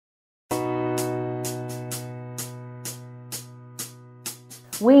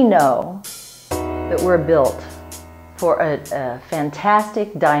We know that we're built for a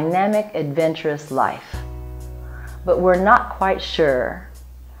fantastic, dynamic, adventurous life, but we're not quite sure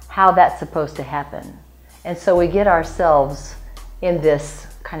how that's supposed to happen. And so we get ourselves in this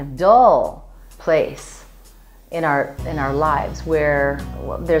kind of dull place in our lives where,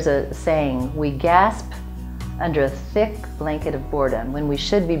 well, there's a saying, we gasp under a thick blanket of boredom when we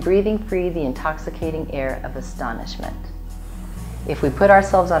should be breathing free the intoxicating air of astonishment. If we put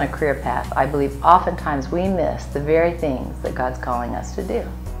ourselves on a career path, I believe oftentimes we miss the very things that God's calling us to do.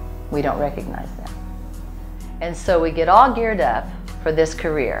 We don't recognize them. And so we get all geared up for this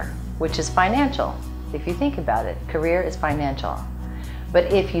career, which is financial. If you think about it, career is financial.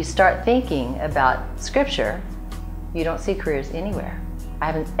 But if you start thinking about Scripture, you don't see careers anywhere. I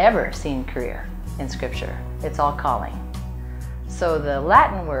haven't ever seen career in Scripture. It's all calling. So the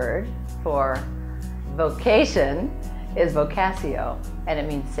Latin word for vocation is vocatio, and it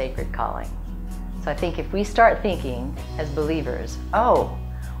means sacred calling. So I think if we start thinking as believers, oh,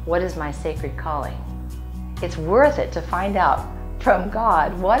 what is my sacred calling? It's worth it to find out from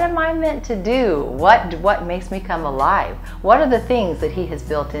God, what am I meant to do? What makes me come alive? What are the things that He has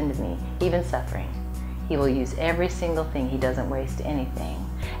built into me, even suffering? He will use every single thing. He doesn't waste anything.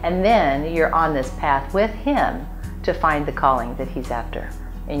 And then you're on this path with Him to find the calling that He's after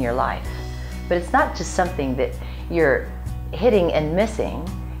in your life. But it's not just something that you're hitting and missing.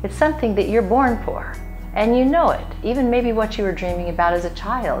 It's something that you're born for, and you know it. Even maybe what you were dreaming about as a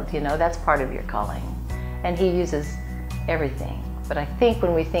child, you know, that's part of your calling. And He uses everything. But I think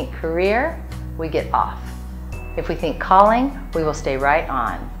when we think career, we get off. If we think calling, we will stay right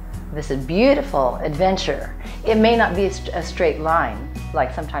on. This is beautiful adventure. It may not be a straight line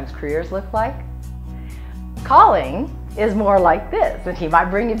like sometimes careers look like. Calling is more like this, and He might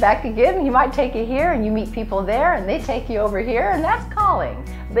bring you back again, and He might take you here, and you meet people there, and they take you over here, and that's calling.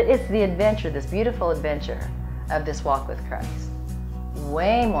 But it's the adventure, this beautiful adventure of this walk with Christ.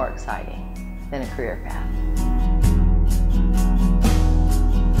 Way more exciting than a career path.